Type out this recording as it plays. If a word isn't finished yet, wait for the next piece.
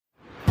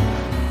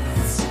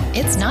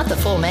It's not the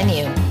full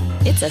menu.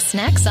 It's a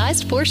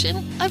snack-sized portion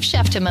of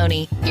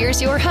Cheftimony. Here's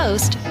your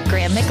host,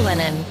 Graham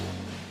McLennan.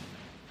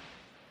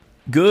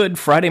 Good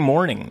Friday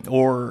morning,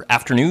 or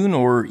afternoon,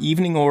 or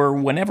evening, or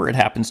whenever it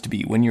happens to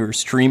be when you're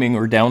streaming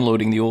or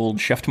downloading the old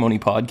Cheftimony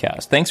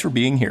podcast. Thanks for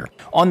being here.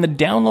 On the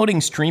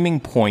downloading streaming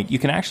point, you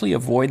can actually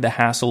avoid the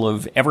hassle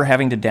of ever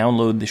having to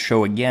download the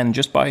show again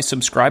just by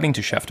subscribing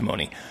to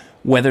Cheftimony,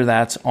 whether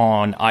that's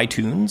on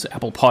iTunes,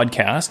 Apple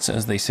Podcasts,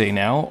 as they say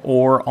now,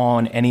 or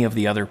on any of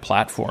the other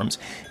platforms.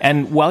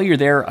 And while you're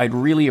there, I'd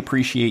really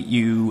appreciate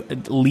you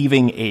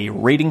leaving a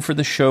rating for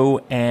the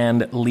show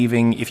and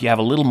leaving, if you have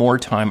a little more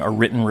time, a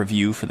written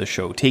review for the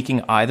show.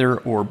 Taking either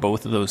or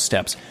both of those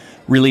steps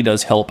really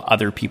does help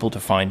other people to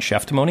find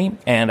Cheftimony,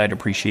 and I'd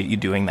appreciate you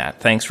doing that.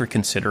 Thanks for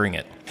considering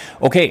it.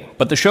 Okay,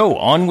 but the show,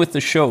 on with the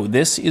show.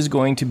 This is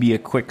going to be a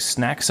quick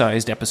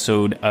snack-sized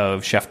episode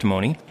of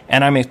Cheftimony,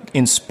 and I'm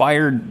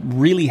inspired,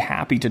 really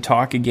happy to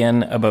talk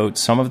again about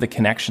some of the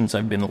connections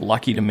I've been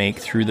lucky to make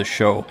through the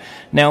show.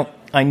 Now,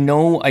 I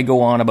know I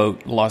go on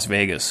about Las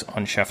Vegas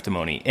on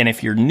Cheftimony, and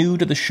if you're new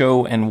to the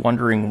show and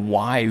wondering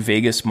why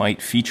Vegas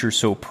might feature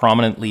so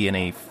prominently in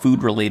a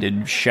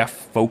food-related,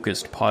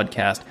 chef-focused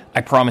podcast, I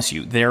promise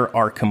you, there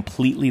are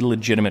completely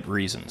legitimate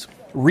reasons.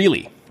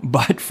 Really.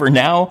 But for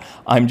now,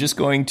 I'm just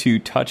going to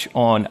touch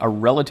on a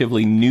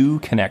relatively new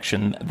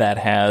connection that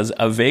has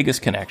a Vegas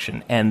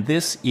connection, and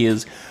this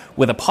is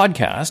with a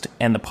podcast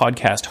and the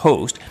podcast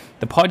host.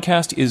 The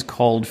podcast is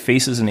called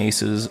Faces and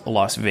Aces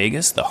Las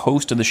Vegas. The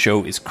host of the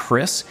show is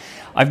Chris.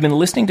 I've been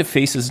listening to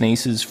Faces and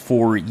Aces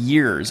for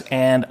years,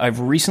 and I've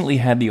recently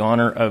had the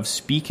honor of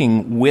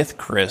speaking with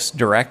Chris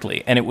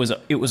directly, and it was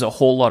a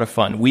whole lot of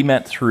fun. We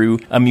met through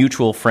a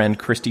mutual friend,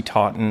 Christy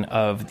Totten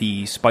of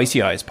the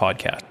Spicy Eyes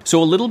podcast.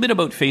 So a little bit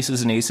about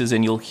Faces and Aces,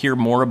 and you'll hear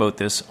more about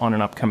this on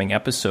an upcoming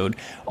episode.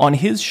 On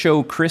his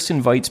show, Chris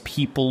invites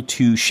people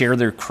to share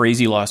their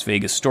crazy Las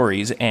Vegas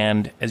stories,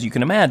 and as you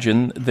can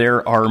imagine,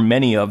 there are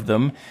many of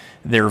them.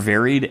 They're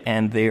varied,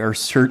 and they are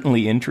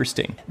certainly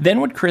interesting.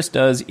 Then what Chris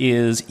does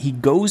is he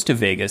goes to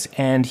Vegas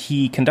and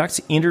he conducts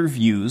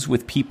interviews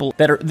with people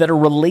that are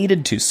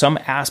related to some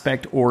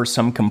aspect or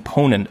some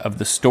component of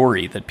the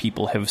story that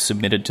people have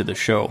submitted to the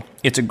show.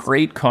 It's a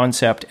great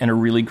concept and a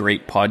really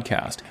great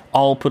podcast.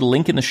 I'll put a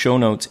link in the show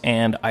notes,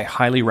 and I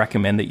highly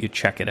recommend that you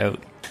check it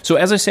out. So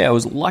as I say, I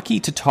was lucky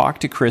to talk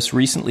to Chris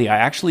recently. I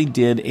actually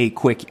did a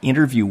quick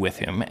interview with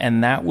him,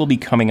 and that will be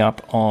coming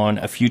up on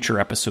a future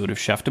episode of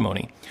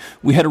Cheftimony.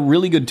 We had a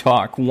really good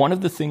talk. One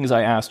of the things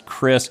I asked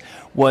Chris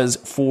was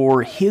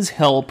for his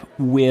help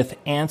with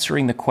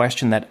answering the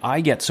question that I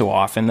get so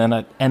often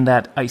and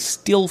that I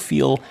still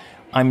feel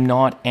I'm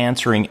not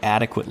answering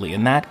adequately.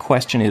 And that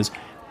question is,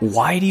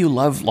 why do you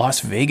love Las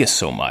Vegas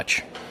so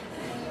much?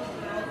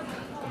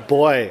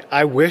 Boy,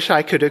 I wish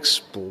I could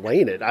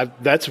explain it.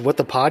 That's what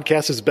the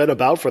podcast has been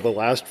about for the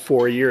last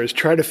 4 years,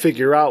 trying to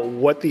figure out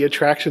what the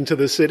attraction to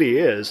the city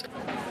is.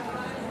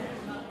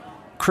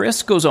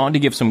 Chris goes on to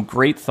give some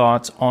great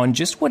thoughts on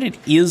just what it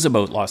is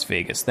about Las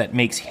Vegas that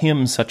makes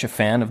him such a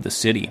fan of the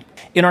city.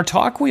 In our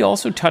talk, we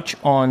also touch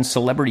on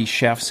celebrity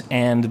chefs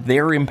and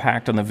their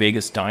impact on the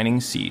Vegas dining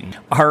scene.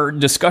 Our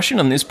discussion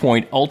on this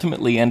point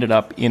ultimately ended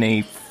up in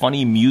a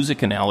funny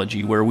music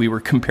analogy where we were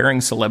comparing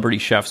celebrity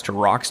chefs to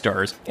rock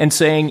stars and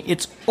saying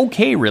it's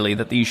okay, really,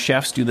 that these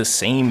chefs do the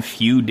same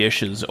few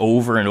dishes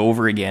over and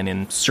over again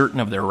in certain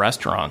of their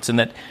restaurants, and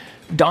that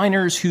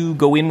diners who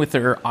go in with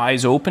their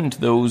eyes open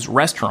to those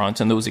restaurants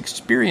and those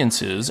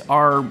experiences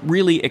are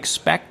really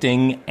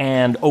expecting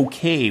and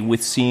okay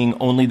with seeing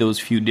only those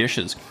few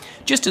dishes.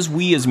 Just as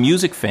we as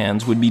music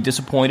fans would be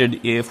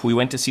disappointed if we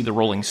went to see the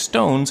Rolling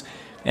Stones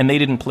and they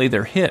didn't play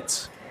their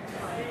hits.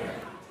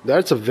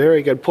 That's a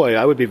very good point.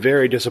 I would be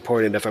very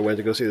disappointed if I went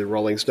to go see the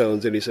Rolling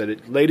Stones and he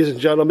said, "Ladies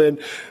and gentlemen,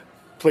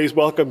 please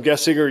welcome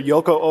guest singer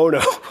Yoko Ono."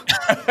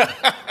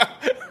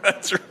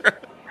 That's right.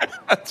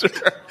 That's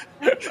right.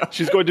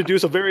 She's going to do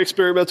some very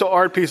experimental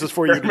art pieces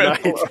for you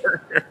tonight.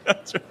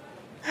 That's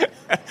right.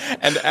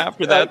 And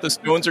after that, the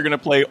Stones are going to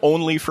play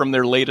only from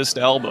their latest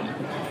album.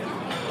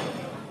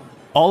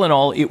 All in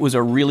all, it was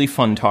a really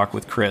fun talk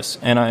with Chris,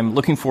 and I'm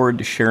looking forward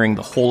to sharing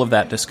the whole of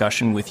that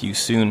discussion with you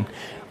soon.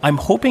 I'm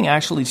hoping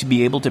actually to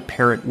be able to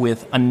pair it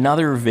with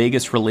another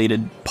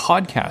Vegas-related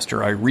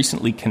podcaster I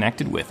recently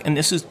connected with. And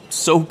this is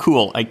so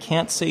cool. I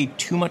can't say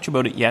too much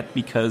about it yet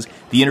because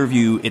the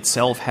interview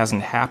itself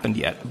hasn't happened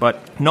yet.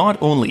 But not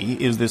only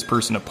is this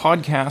person a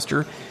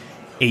podcaster,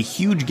 a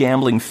huge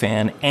gambling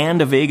fan,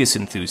 and a Vegas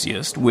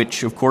enthusiast,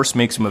 which of course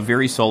makes him a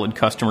very solid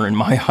customer in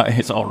my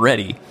eyes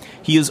already,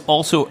 he is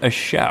also a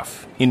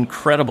chef.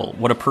 Incredible.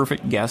 What a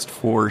perfect guest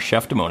for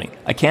Cheftimony.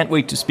 I can't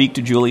wait to speak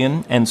to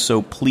Julian, and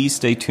so please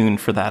stay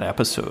tuned for that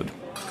episode.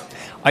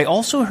 I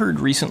also heard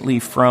recently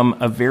from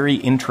a very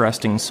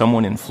interesting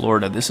someone in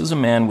Florida. This is a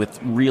man with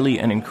really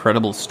an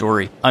incredible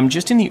story. I'm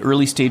just in the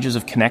early stages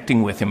of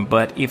connecting with him,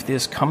 but if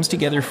this comes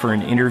together for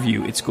an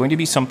interview, it's going to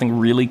be something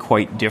really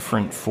quite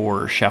different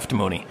for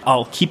Cheftimony.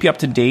 I'll keep you up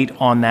to date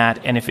on that,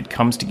 and if it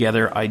comes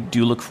together, I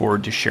do look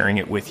forward to sharing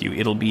it with you.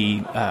 It'll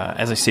be,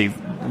 as I say,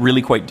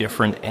 really quite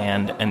different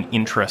and an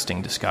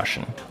interesting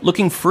discussion.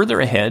 Looking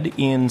further ahead,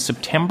 in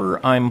September,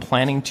 I'm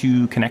planning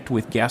to connect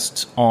with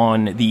guests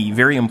on the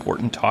very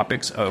important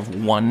topics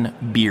of 1,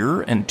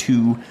 beer, and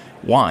 2,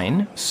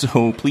 wine,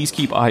 so please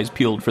keep eyes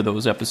peeled for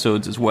those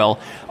episodes as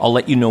well. I'll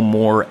let you know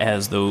more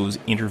as those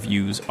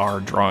interviews are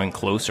drawing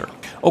closer.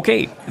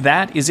 Okay,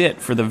 that is it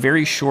for the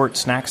very short,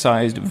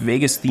 snack-sized,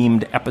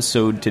 Vegas-themed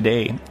episode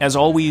today. As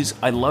always,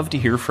 I love to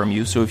hear from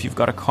you, so if you've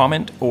got a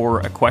comment or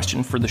a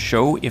question for the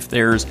show, if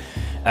there's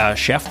a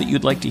chef that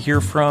you'd like to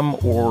hear from,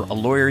 or a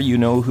lawyer you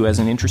know who has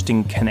an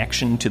interesting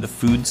connection to the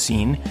food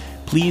scene,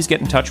 please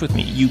get in touch with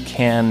me. You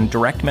can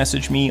direct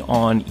message me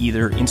on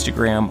either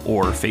Instagram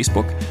or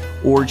Facebook,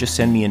 or just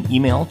send me an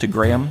email to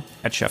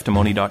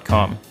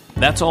graham@cheftimony.com.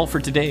 That's all for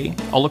today.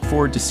 I'll look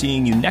forward to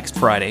seeing you next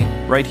Friday,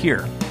 right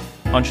here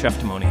on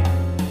Cheftimony.